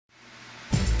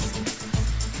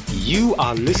You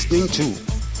are listening to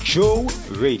Joe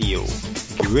Radio.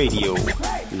 Radio.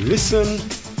 Listen,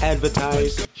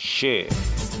 advertise, share.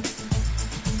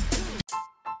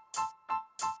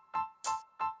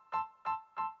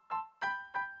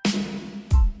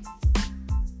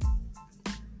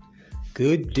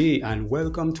 Good day and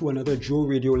welcome to another Joe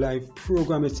Radio Live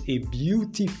program. It's a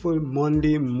beautiful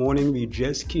Monday morning. We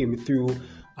just came through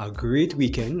a great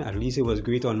weekend. At least it was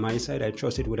great on my side. I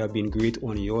trust it would have been great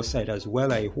on your side as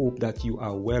well. I hope that you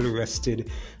are well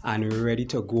rested and ready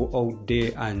to go out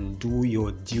there and do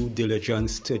your due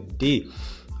diligence today.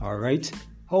 All right.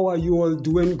 How are you all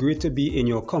doing? Great to be in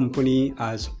your company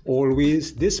as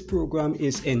always. This program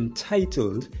is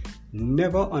entitled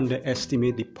Never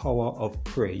Underestimate the Power of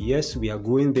Prayer. Yes, we are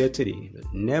going there today.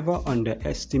 Never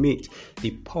underestimate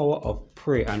the power of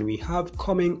prayer. And we have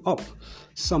coming up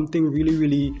something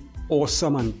really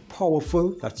awesome and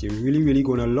powerful that you're really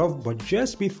going to love. But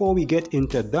just before we get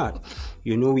into that,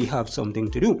 we have something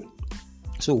to do.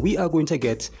 So we are going to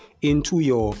get into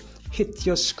your Hit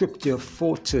Your Scripture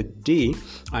for today.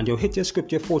 And your Hit Your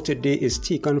Scripture for today is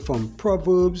taken from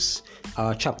Proverbs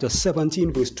chapter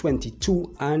 17 verse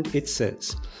 22, and it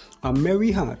says, "A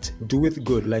merry heart doeth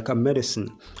good like a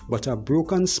medicine, but a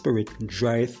broken spirit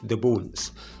drieth the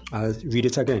bones." I'll read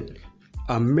it again.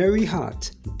 "A merry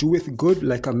heart doeth good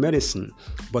like a medicine,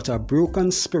 but a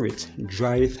broken spirit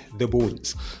drieth the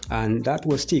bones." And that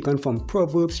was taken from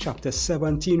Proverbs chapter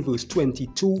 17 verse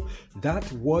 22. That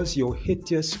was your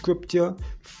Hit Your Scripture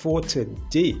for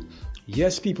today.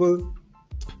 Yes, people,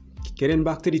 getting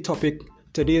back to the topic.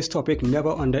 Today's topic,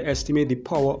 never underestimate the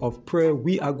power of prayer.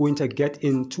 We are going to get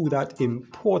into that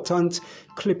important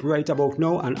clip right about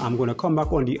now, and I'm going to come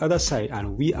back on the other side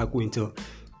and we are going to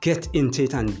get into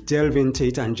it and delve into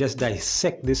it and just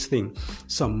dissect this thing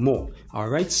some more. All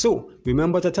right, so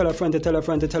remember to tell a friend to tell a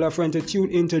friend to tell a friend to tune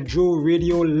into Joe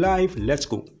Radio Live. Let's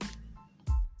go.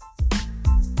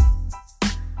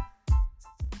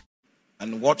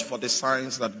 And watch for the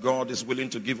signs that God is willing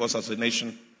to give us as a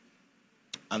nation.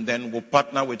 And then we'll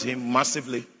partner with him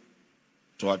massively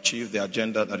to achieve the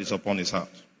agenda that is upon his heart.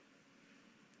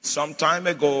 Some time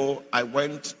ago, I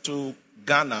went to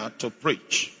Ghana to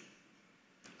preach.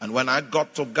 And when I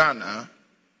got to Ghana,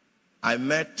 I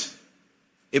met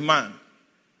a man.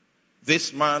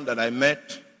 This man that I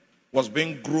met was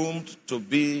being groomed to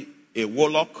be a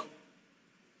warlock.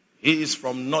 He is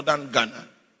from northern Ghana.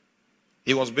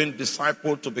 He was being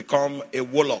discipled to become a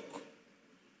warlock.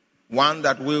 One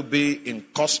that will be in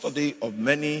custody of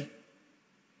many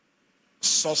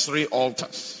sorcery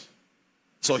altars.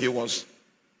 So he was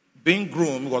being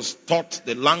groomed, was taught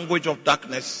the language of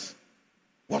darkness,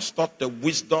 was taught the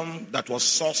wisdom that was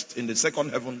sourced in the second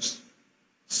heavens,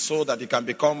 so that he can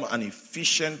become an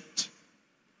efficient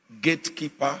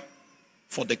gatekeeper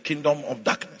for the kingdom of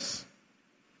darkness.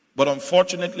 But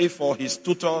unfortunately for his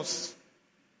tutors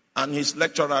and his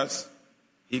lecturers,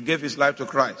 he gave his life to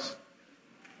Christ.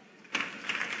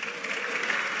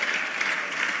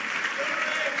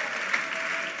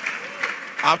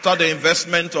 After the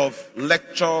investment of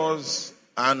lectures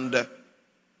and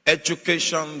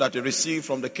education that he received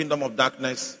from the kingdom of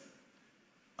darkness,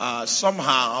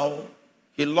 somehow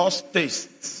he lost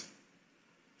taste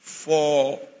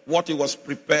for what he was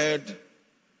prepared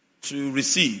to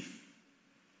receive.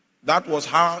 That was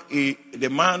how the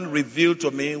man revealed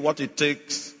to me what it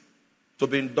takes to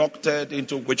be inducted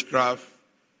into witchcraft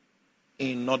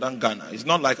in northern Ghana. It's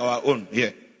not like our own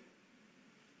here.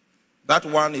 That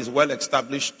one is well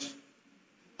established.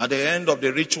 At the end of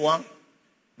the ritual,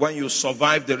 when you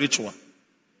survive the ritual,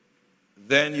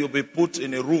 then you'll be put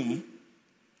in a room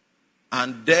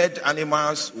and dead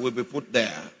animals will be put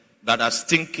there that are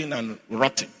stinking and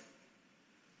rotting.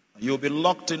 You'll be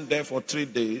locked in there for 3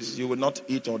 days. You will not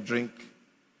eat or drink.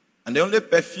 And the only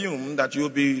perfume that you'll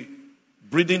be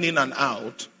breathing in and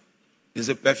out is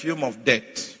a perfume of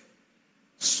death,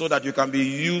 so that you can be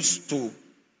used to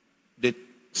the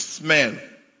smell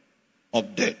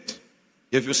of death.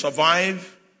 If you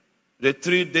survive the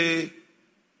 3-day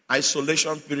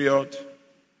isolation period,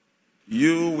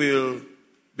 you will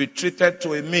be treated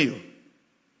to a meal.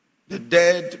 The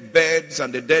dead birds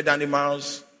and the dead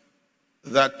animals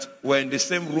that were in the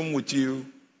same room with you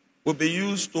will be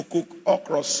used to cook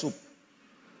okra soup.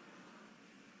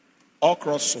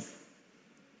 Okra soup.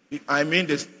 I mean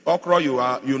this okra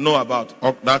you know about,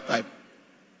 that type.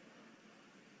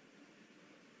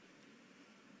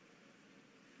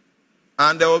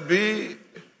 And there will be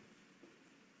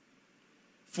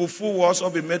fufu will also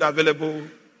be made available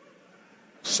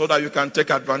so that you can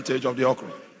take advantage of the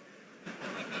okra.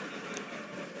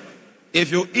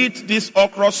 If you eat this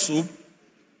okra soup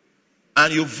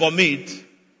and you vomit,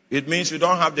 it means you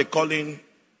don't have the calling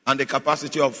and the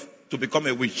capacity to become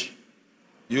a witch.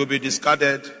 You'll be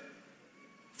discarded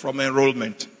from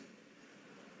enrollment.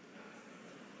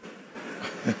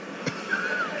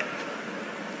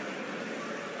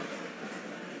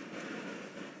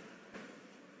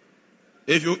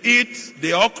 If you eat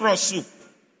the okra soup,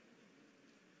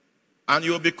 and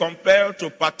you'll be compelled to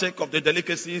partake of the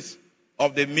delicacies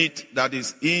of the meat that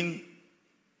is in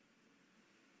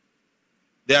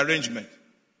the arrangement,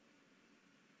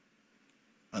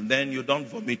 and then you don't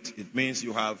vomit, it means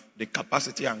you have the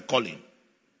capacity and calling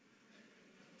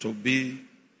to be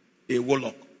a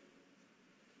warlock.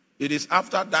 It is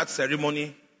after that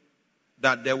ceremony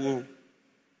that they will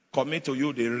commit to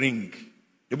you the ring.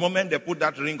 The moment they put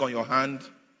that ring on your hand,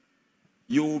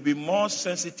 you will be more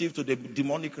sensitive to the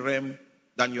demonic realm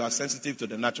than you are sensitive to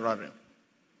the natural realm.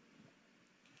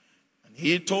 And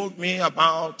he told me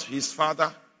about his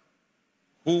father,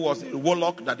 who was a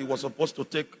warlock that he was supposed to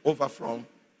take over from,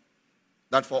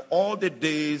 that for all the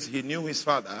days he knew his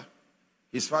father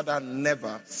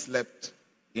never slept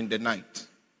in the night.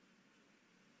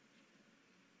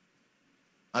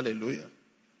 Hallelujah.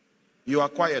 You are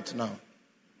quiet now.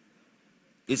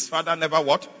 His father never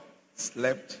what?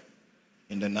 Slept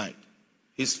in the night.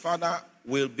 His father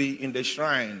will be in the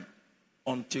shrine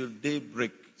until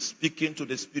daybreak, speaking to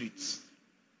the spirits.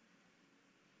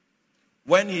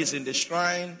 When he is in the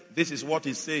shrine, this is what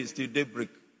he says till daybreak.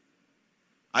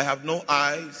 I have no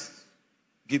eyes,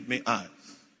 give me eyes.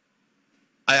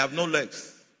 I have no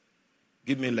legs,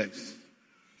 give me legs.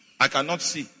 I cannot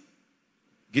see,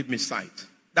 give me sight.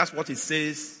 That's what he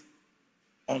says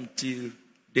until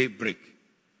daybreak.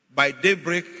 By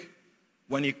daybreak,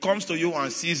 when he comes to you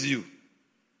and sees you,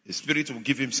 the spirit will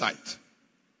give him sight.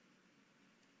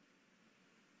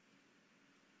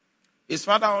 His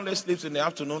father only sleeps in the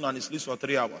afternoon and he sleeps for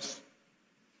 3 hours.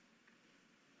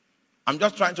 I'm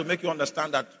just trying to make you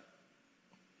understand that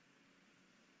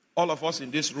all of us in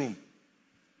this room,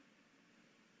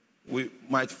 we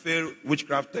might fail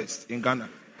witchcraft tests in Ghana.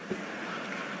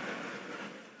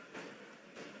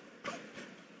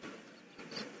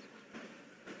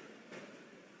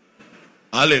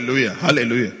 Hallelujah,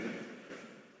 hallelujah.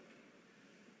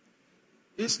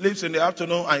 He sleeps in the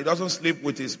afternoon and he doesn't sleep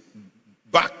with his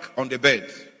back on the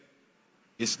bed.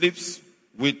 He sleeps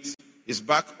with his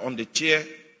back on the chair.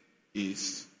 He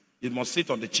must sit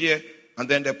on the chair, and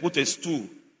then they put a stool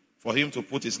for him to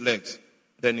put his legs.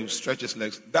 Then he will stretch his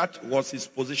legs. That was his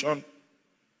position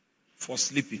for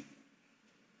sleeping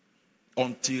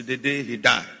until the day he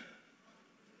died.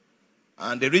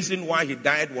 And the reason why he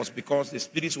died was because the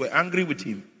spirits were angry with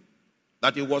him,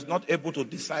 that he was not able to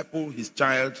disciple his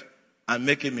child and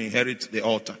make him inherit the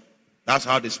altar. That's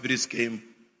how the spirits came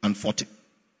and fought him.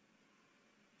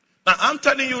 Now I'm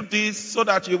telling you this so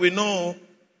that you will know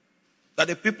that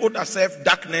the people that serve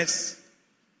darkness,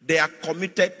 they are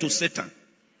committed to Satan.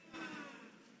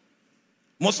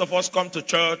 Most of us come to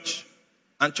church,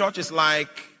 and church is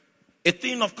like a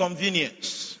thing of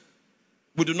convenience.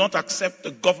 We do not accept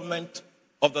the government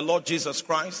of the Lord Jesus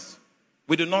Christ.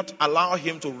 We do not allow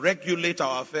him to regulate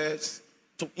our affairs,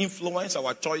 to influence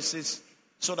our choices,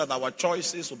 so that our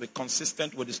choices will be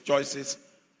consistent with his choices,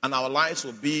 and our lives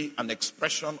will be an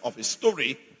expression of a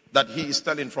story that he is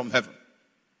telling from heaven.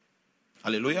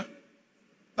 Hallelujah.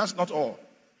 That's not all.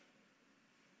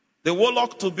 The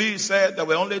warlock to be said there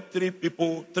were only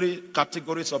three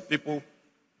categories of people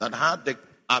that had the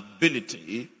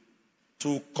ability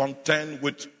to contend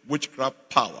with witchcraft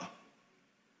power.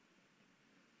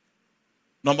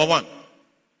 Number one,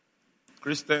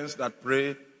 Christians that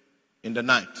pray in the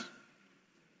night.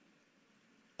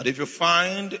 And if you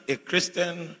find a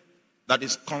Christian that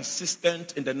is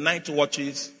consistent in the night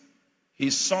watches,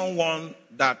 he's someone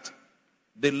that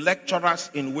the lecturers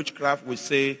in witchcraft will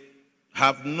say,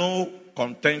 have no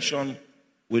contention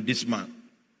with this man.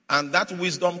 And that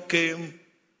wisdom came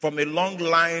from a long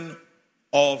line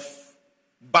of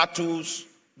battles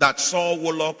that saw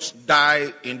warlocks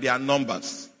die in their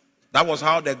numbers. That was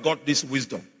how they got this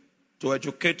wisdom, to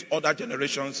educate other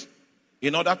generations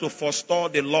in order to forestall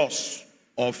the loss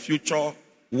of future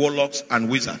warlocks and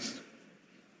wizards.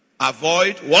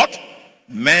 Avoid what?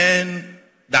 Men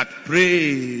that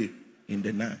pray in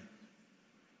the night.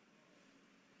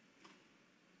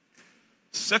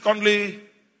 Secondly,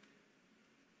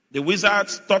 the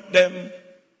wizards taught them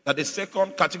that the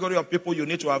second category of people you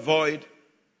need to avoid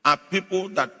are people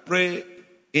that pray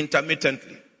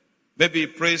intermittently. Maybe he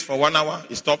prays for 1 hour,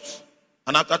 he stops,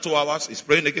 and after 2 hours, he's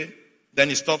praying again, then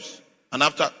he stops, and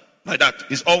after, like that,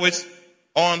 he's always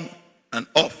on and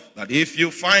off. That if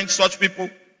you find such people,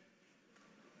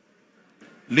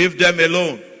 leave them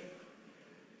alone.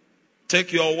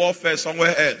 take your warfare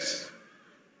somewhere else.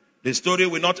 The story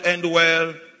will not end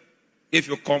well if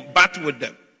you combat with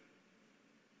them.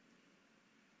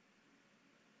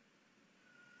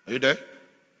 Are you there?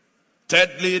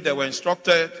 Thirdly, they were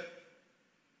instructed,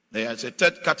 there is a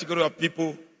third category of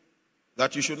people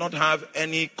that you should not have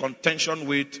any contention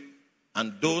with,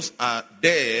 and those are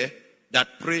there that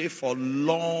pray for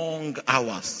long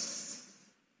hours.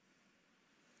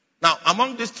 Now,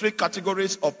 among these three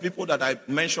categories of people that I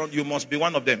mentioned, you must be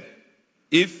one of them.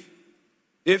 If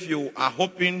you are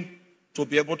hoping to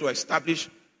be able to establish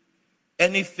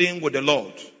anything with the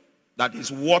Lord that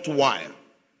is worthwhile,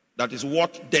 that is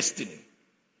worth destiny,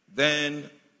 then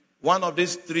one of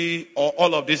these three or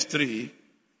all of these three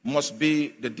must be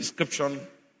the description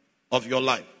of your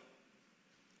life.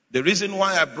 The reason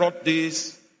why I brought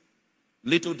this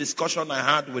little discussion I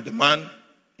had with the man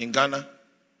in Ghana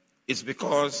is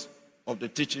because of the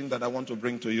teaching that I want to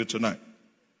bring to you tonight.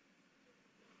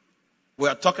 We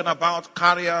are talking about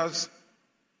carriers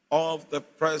of the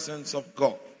presence of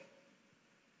God.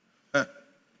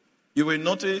 You will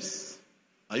notice,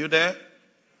 are you there?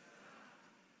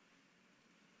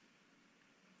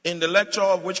 In the lecture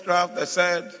of witchcraft, they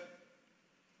said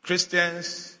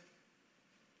Christians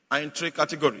are in three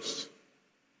categories.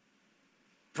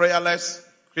 Prayerless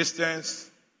Christians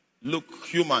look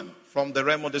human from the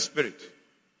realm of the spirit.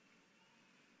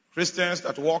 Christians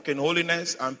that walk in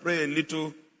holiness and pray a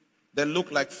little, they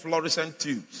look like fluorescent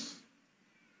tubes.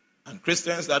 And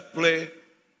Christians that pray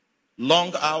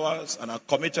long hours and are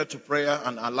committed to prayer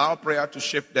and allow prayer to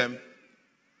shape them,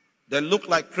 they look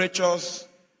like creatures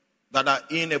that are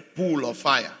in a pool of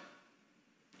fire.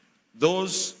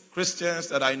 Those Christians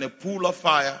that are in a pool of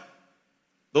fire,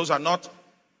 those are not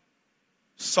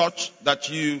such that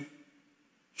you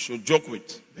should joke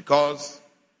with, because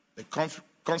the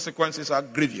consequences are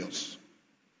grievous.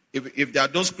 If there are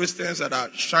those Christians that are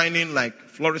shining like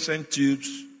fluorescent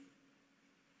tubes,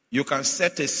 you can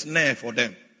set a snare for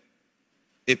them,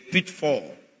 a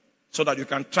pitfall, so that you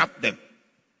can trap them.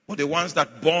 But the ones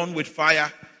that burn with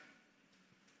fire,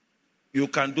 you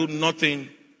can do nothing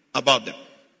about them.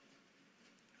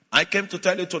 I came to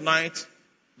tell you tonight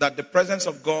that the presence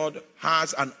of God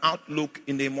has an outlook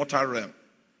in the immortal realm.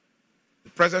 The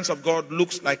presence of God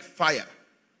looks like fire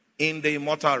in the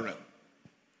immortal realm.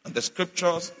 And the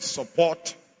scriptures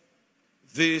support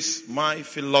this, my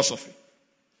philosophy.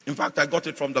 In fact, I got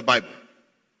it from the Bible.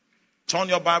 Turn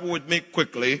your Bible with me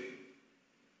quickly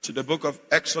to the book of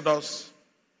Exodus,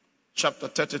 chapter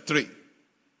 33.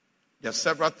 There are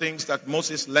several things that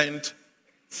Moses learned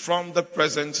from the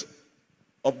presence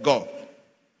of God.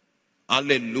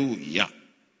 Hallelujah.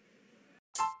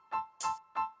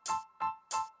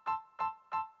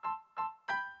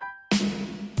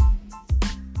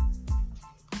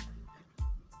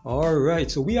 All right,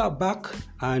 so we are back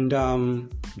and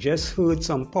just heard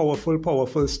some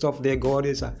powerful stuff there. God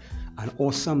is an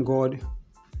awesome God,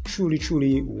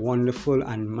 truly wonderful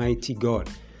and mighty God.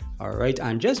 All right,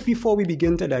 and just before we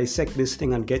begin to dissect this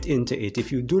thing and get into it,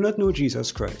 if you do not know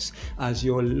Jesus Christ as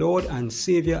your Lord and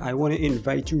Savior, I want to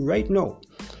invite you right now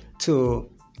to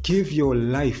give your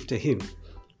life to Him,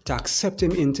 to accept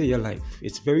Him into your life.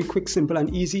 It's very quick, simple,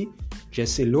 and easy.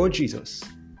 Just say, Lord Jesus,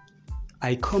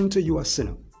 I come to you a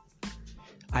sinner.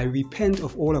 I repent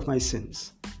of all of my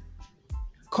sins.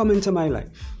 Come into my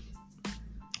life.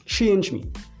 Change me.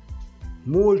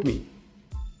 Mold me.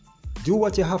 Do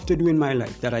what you have to do in my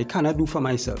life that I cannot do for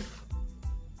myself.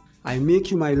 I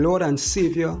make you my Lord and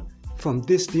Savior from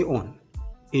this day on.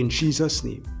 In Jesus'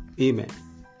 name, amen.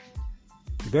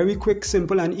 Very quick,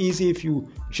 simple, and easy. If you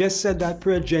just said that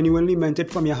prayer, genuinely meant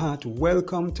it from your heart,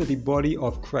 welcome to the body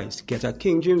of Christ. Get a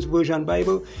King James Version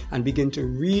Bible and begin to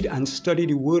read and study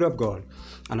the Word of God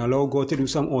and allow God to do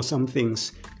some awesome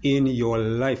things in your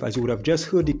life. As you would have just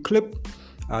heard the clip,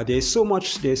 there's so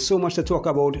much to talk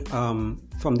about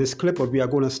from this clip, but we are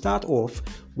going to start off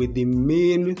with the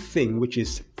main thing, which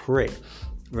is prayer,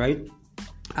 right?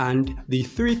 And the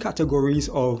three categories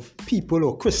of people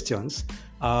or Christians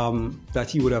that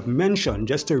he would have mentioned,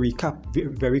 just to recap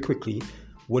very quickly,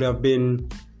 would have been,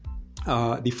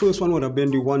 the first one would have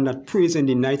been the one that prays in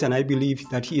the night, and I believe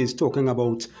that he is talking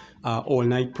about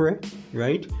all-night prayer,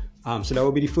 right? So that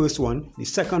would be the first one. The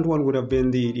second one would have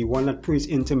been the one that prays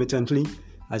intermittently,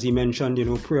 as he mentioned,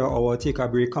 prayer hour, take a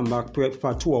break, come back, pray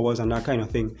for 2 hours and that kind of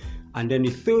thing. And then the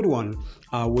third one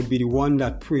would be the one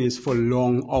that prays for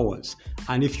long hours.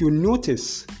 And if you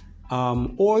notice,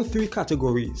 all three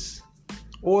categories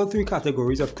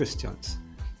of Christians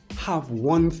have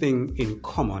one thing in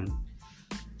common,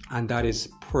 and that is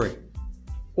prayer.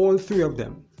 All three of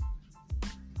them.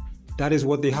 That is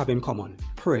what they have in common.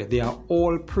 Prayer. They are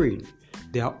all praying.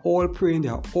 They are all praying, they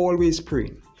are always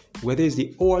praying. Whether it's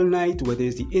the all night, whether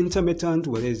it's the intermittent,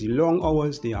 whether it's the long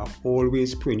hours, they are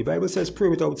always praying. The Bible says pray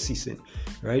without ceasing,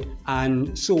 right?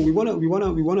 And so we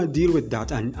wanna deal with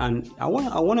that. And I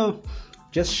wanna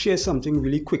just share something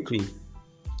really quickly.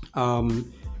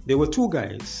 There were two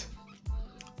guys,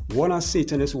 one a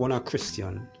Satanist, one a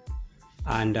Christian,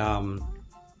 and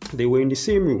they were in the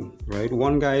same room, right?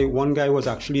 One guy was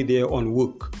actually there on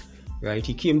work, right?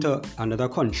 He came to another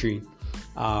country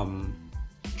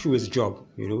through his job.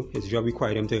 His job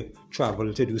required him to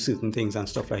travel to do certain things and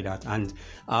stuff like that. And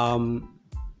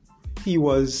he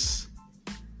was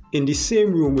in the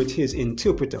same room with his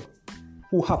interpreter,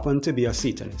 who happened to be a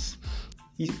Satanist.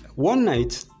 One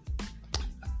night,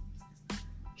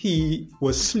 he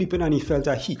was sleeping and he felt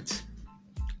a heat.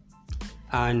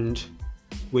 And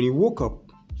when he woke up,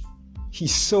 he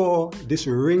saw this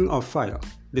ring of fire,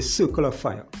 this circle of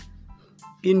fire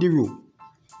in the room.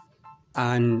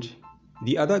 And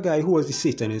the other guy, who was the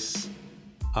Satanist,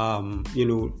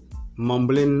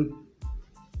 mumbling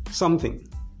something.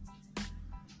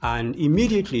 And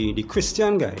immediately the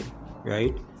Christian guy,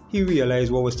 right, he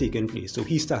realized what was taking place. So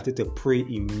he started to pray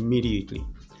immediately.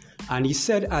 And he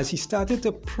said, as he started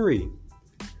to pray,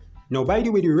 now, by the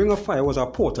way, the ring of fire was a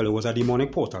portal. It was a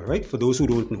demonic portal, right? For those who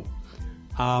don't know.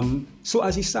 So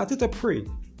as he started to pray,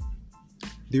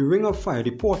 the ring of fire,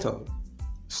 the portal,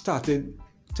 started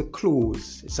to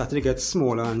close. It started to get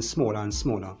smaller and smaller and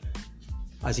smaller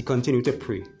as he continued to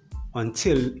pray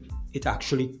until it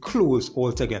actually closed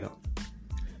altogether.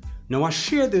 Now, I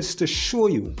share this to show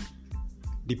you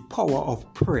the power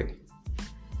of prayer.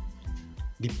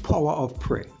 The power of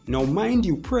prayer. Now, mind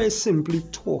you, prayer is simply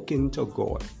talking to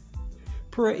God.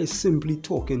 Prayer is simply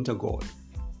talking to God.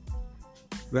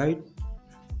 Right?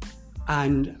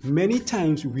 And many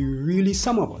times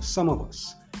some of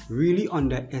us really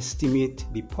underestimate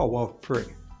the power of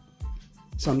prayer.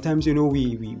 Sometimes,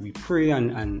 we pray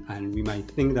and we might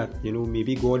think that,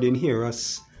 maybe God didn't hear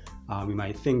us. We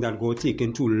might think that God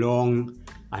taking too long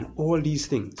and all these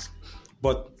things.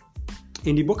 But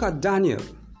in the book of Daniel,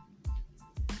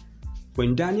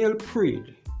 when Daniel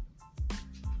prayed,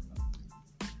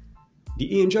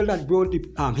 the angel that brought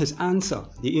his answer,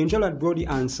 the angel that brought the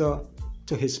answer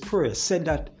to his prayer,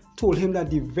 told him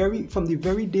that from the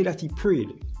very day that he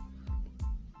prayed,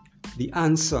 the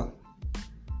answer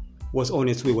was on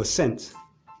its way, was sent.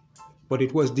 But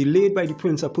it was delayed by the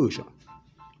Prince of Persia.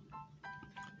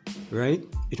 Right?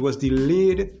 It was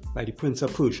delayed by the Prince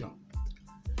of Persia.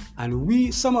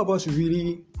 And some of us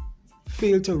really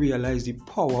fail to realize the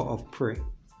power of prayer.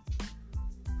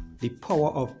 The power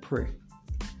of prayer.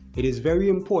 It is very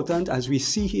important, as we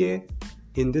see here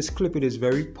in this clip. It is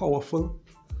very powerful.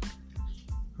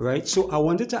 Right? So I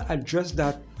wanted to address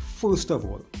that first of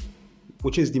all,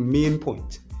 which is the main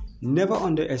point. Never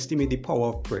underestimate the power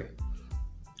of prayer.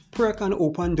 Prayer can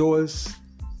open doors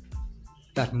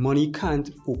that money can't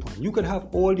open. You could have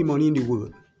all the money in the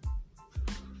world,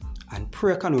 and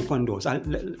prayer can open doors.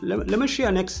 And let me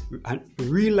share a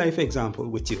real life example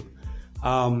with you.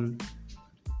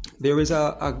 There is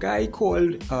a guy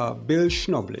called Bill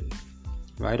Schnoblin,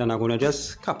 right? And I'm going to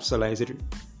just capsulize it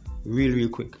real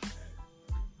quick.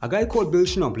 A guy called Bill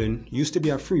Schnoblin used to be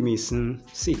a Freemason,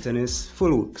 Satanist,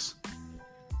 full works.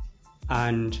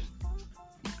 And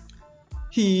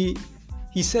he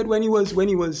said when he was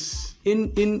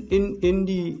in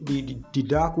the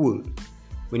dark world,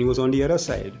 when he was on the other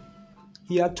side,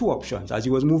 he had two options. As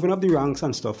he was moving up the ranks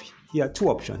and stuff, he had two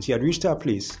options. He had reached a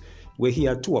place where he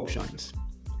had two options,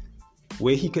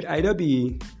 where he could either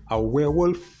be a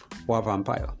werewolf or a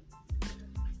vampire.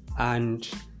 And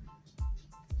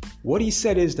what he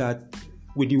said is that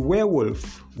with the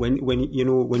werewolf, when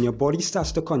your body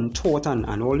starts to contort and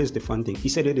all these different things, he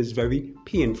said it is very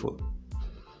painful,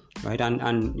 right?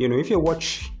 And if you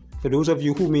watch, for those of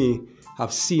you who may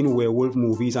have seen werewolf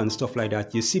movies and stuff like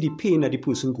that, you see the pain that the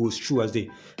person goes through as they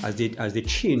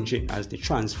changing, as they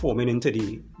transforming into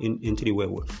the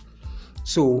werewolf.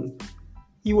 So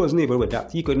he wasn't able with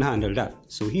that. He couldn't handle that.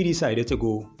 So he decided to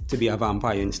go to be a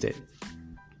vampire instead,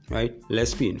 right?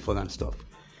 Less painful and stuff.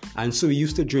 And so he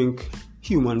used to drink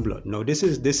human blood. Now this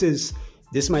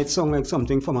might sound like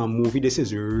something from a movie. This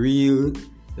is real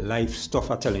life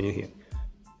stuff I'm telling you here.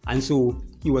 And so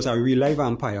he was a real life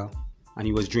vampire, and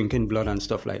he was drinking blood and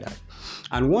stuff like that.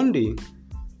 And one day,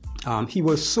 he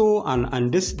was so,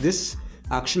 and this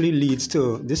actually leads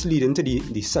into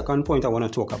the second point I want to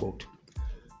talk about.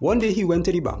 One day he went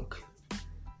to the bank,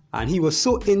 and he was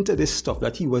so into this stuff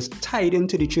that he was tied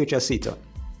into the Church of Satan.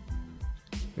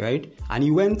 Right? And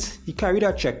he carried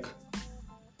a check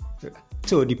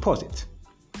to deposit.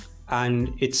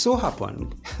 And it so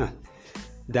happened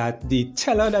that the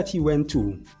teller that he went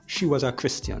to, she was a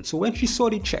Christian. So when she saw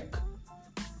the check,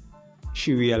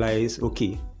 she realized,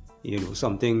 okay,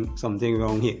 something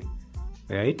wrong here,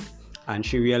 right? And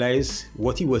she realized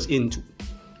what he was into.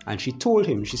 And she told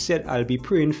him, she said, I'll be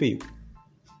praying for you.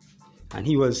 And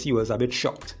he was a bit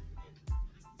shocked.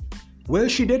 Well,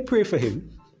 she did pray for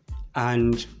him.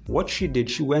 And what she did,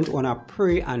 she went on a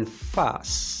pray and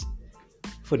fast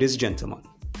for this gentleman.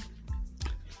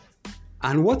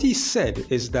 And what he said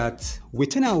is that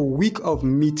within a week of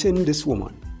meeting this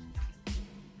woman,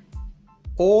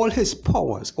 all his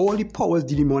powers, the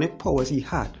demonic powers he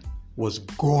had, was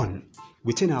gone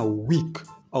within a week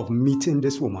of meeting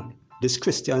this woman, this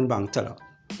Christian bank teller.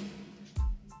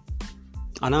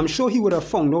 And I'm sure he would have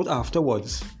found out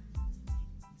afterwards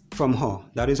from her.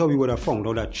 That is how he would have found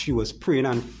out that she was praying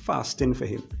and fasting for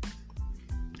him.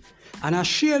 And I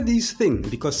share these things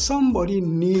because somebody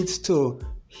needs to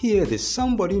hear this.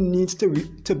 Somebody needs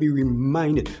to be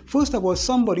reminded. First of all,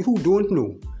 somebody who don't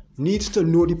know needs to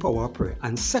know the power of prayer.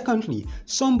 And secondly,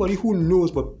 somebody who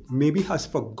knows but maybe has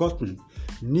forgotten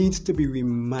needs to be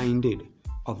reminded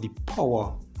of the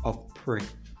power of prayer.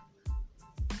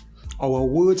 Our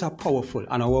words are powerful,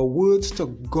 and our words to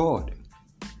God.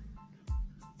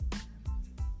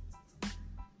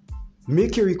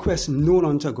 Make your request known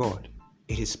unto God.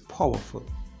 It is powerful.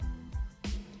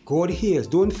 God hears.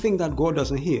 Don't think that God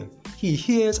doesn't hear. He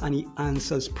hears and he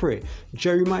answers prayer.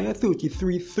 Jeremiah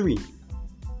 33:3.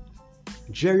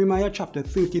 Jeremiah chapter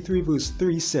 33 verse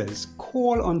 3 says,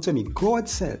 call unto me. God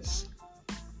says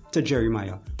to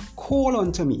Jeremiah, call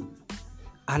unto me,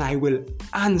 and I will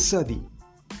answer thee,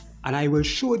 and I will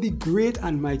show thee great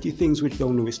and mighty things which thou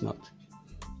knowest not.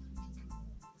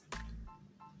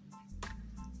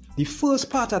 The first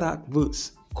part of that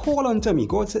verse, call unto me.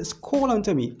 God says, call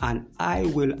unto me, and I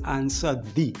will answer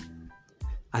thee.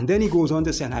 And then he goes on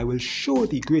to say, and I will show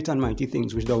thee great and mighty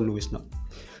things which thou knowest not.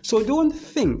 So don't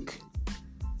think,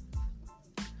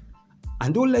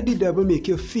 and don't let the devil make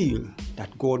you feel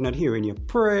that God not hearing your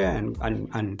prayer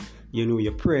and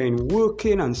your prayer ain't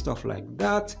working and stuff like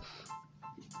that.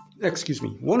 Excuse me.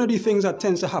 One of the things that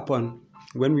tends to happen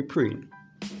when we pray,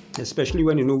 especially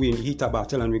when we're in the heat of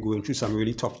battle and we're going through some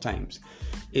really tough times,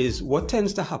 is what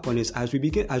tends to happen is as we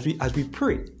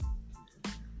pray,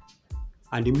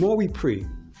 and the more we pray,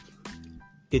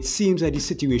 it seems that the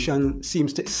situation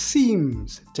seems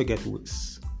to get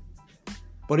worse.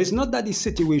 But it's not that the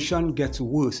situation gets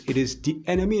worse. It is the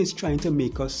enemy is trying to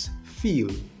make us feel,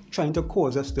 trying to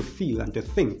cause us to feel and to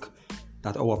think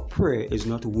that our prayer is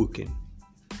not working.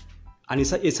 And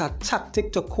it's a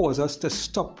tactic to cause us to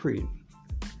stop praying.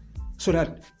 So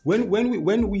that when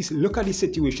we look at the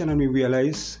situation and we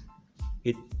realize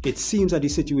it seems that the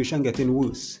situation getting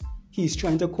worse, he's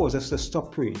trying to cause us to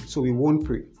stop praying, so we won't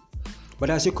pray. But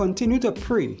as you continue to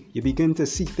pray, you begin to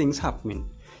see things happening.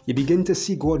 You begin to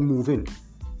see God moving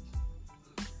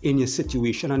in your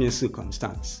situation and your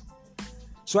circumstance.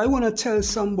 So I want to tell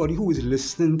somebody who is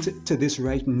listening to this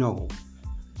right now,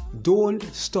 don't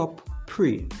stop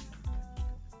praying.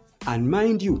 And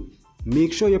mind you,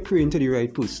 make sure you're praying to the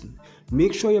right person.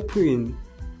 Make sure you're praying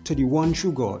to the one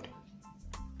true God,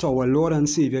 to our Lord and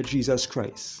Savior Jesus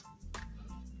Christ.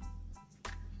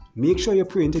 Make sure you're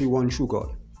praying to the one true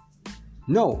God.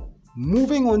 Now,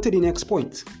 moving on to the next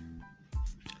point.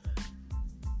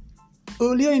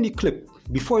 Earlier in the clip,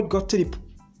 before it got to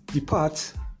the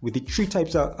part with the three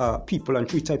types of people and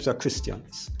three types of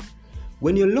Christians,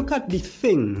 when you look at the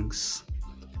things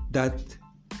that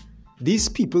these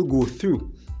people go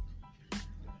through,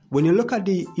 when you look at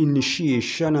the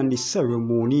initiation and the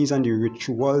ceremonies and the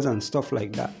rituals and stuff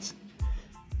like that,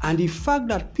 and the fact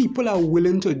that people are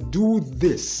willing to do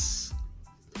this,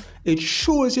 it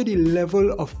shows you the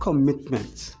level of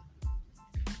commitment.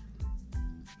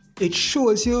 It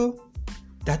shows you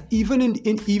that even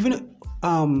in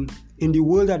the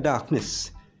world of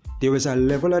darkness, there is a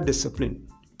level of discipline.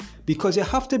 Because you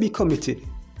have to be committed.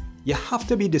 You have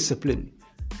to be disciplined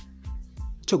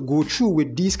to go through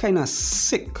with these kind of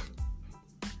sick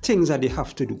things that they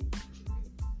have to do.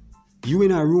 You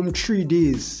in a room 3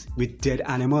 days with dead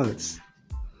animals.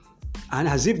 And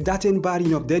as if that ain't bad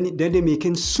enough, then they're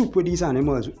making soup with these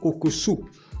animals, oko soup.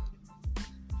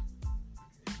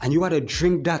 And you had to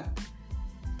drink that.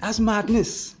 That's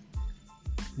madness.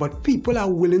 But people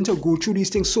are willing to go through these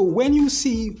things. So when you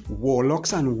see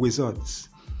warlocks and wizards,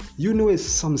 you know it's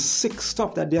some sick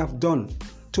stuff that they have done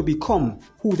to become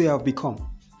who they have become.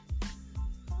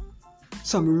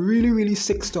 Some really, really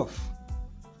sick stuff.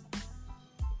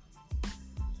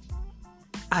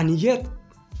 And yet,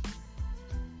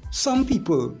 some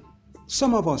people,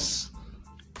 some of us,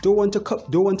 don't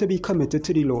want to be committed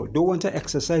to the Lord, don't want to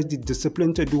exercise the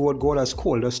discipline to do what God has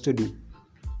called us to do.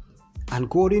 And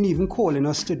God ain't even calling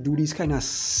us to do these kind of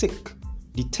sick,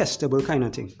 detestable kind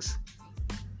of things.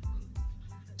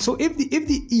 So if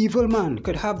the evil man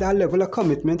could have that level of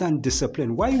commitment and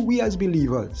discipline, why we as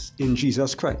believers in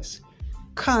Jesus Christ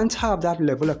can't have that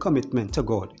level of commitment to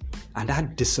God and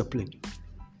that discipline?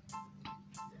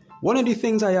 One of the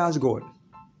things I ask God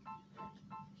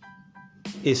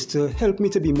is to help me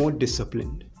to be more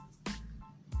disciplined.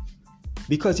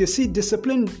 Because you see,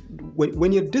 discipline,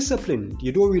 when you're disciplined,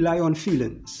 you don't rely on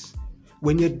feelings.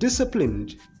 When you're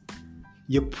disciplined,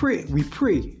 you pray. We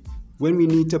pray when we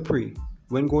need to pray.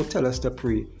 When God tells us to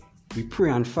pray, we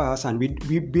pray and fast, and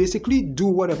we basically do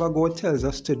whatever God tells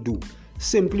us to do,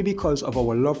 simply because of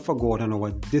our love for God and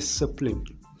our discipline.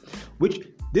 Which,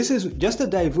 this is just to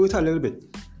divert a little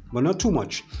bit, but not too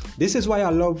much. This is why I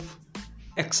love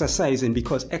exercising,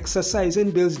 because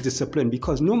exercising builds discipline.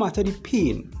 Because no matter the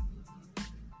pain,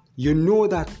 you know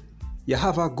that you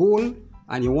have a goal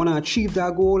and you want to achieve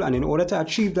that goal, and in order to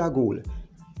achieve that goal,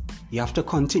 you have to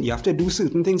continue. You have to do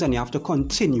certain things and you have to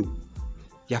continue.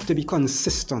 You have to be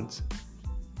consistent.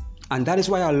 And that is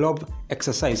why I love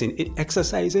exercising.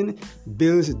 Exercising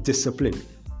builds discipline.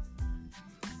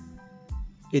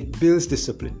 It builds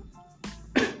discipline.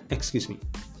 Excuse me.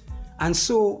 And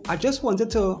so I just wanted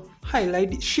to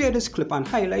share this clip and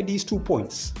highlight these 2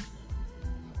 points.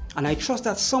 And I trust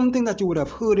that something that you would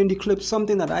have heard in the clip,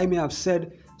 something that I may have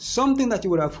said, something that you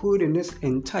would have heard in this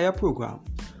entire program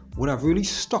would have really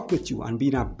stuck with you and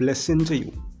been a blessing to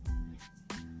you.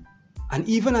 And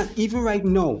even right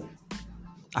now,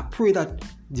 I pray that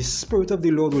the Spirit of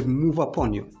the Lord would move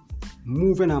upon you,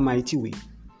 move in a mighty way,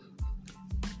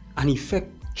 and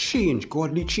effect change,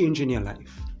 godly change in your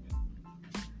life.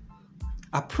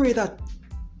 I pray that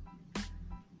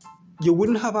you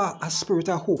wouldn't have a spirit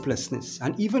of hopelessness.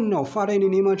 And even now, Father, in the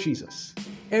name of Jesus,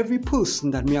 every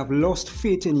person that may have lost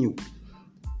faith in you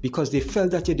because they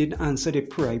felt that you didn't answer their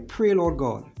prayer, I pray, Lord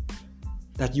God,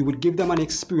 that you would give them an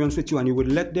experience with you and you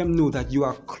would let them know that you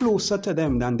are closer to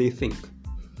them than they think.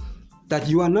 That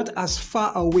you are not as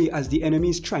far away as the enemy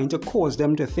is trying to cause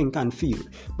them to think and feel,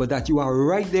 but that you are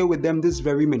right there with them this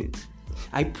very minute.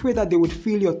 I pray that they would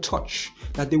feel your touch,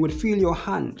 that they would feel your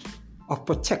hand of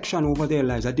protection over their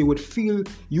lives, that they would feel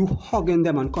you hugging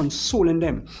them and consoling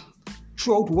them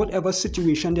throughout whatever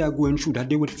situation they are going through, that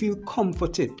they would feel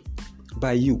comforted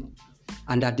by you,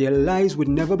 and that their lives would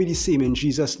never be the same, in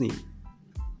Jesus' name.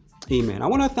 Amen. I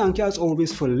want to thank you as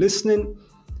always for listening.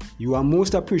 You are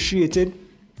most appreciated.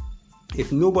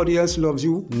 If nobody else loves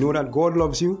you, know that God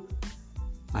loves you.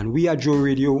 And we at Joe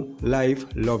Radio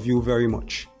Live love you very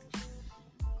much.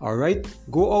 Alright?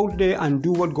 Go out there and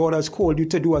do what God has called you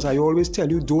to do. As I always tell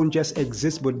you, don't just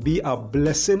exist, but be a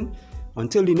blessing.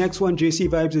 Until the next one, JC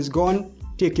Vibes is gone.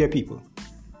 Take care, people.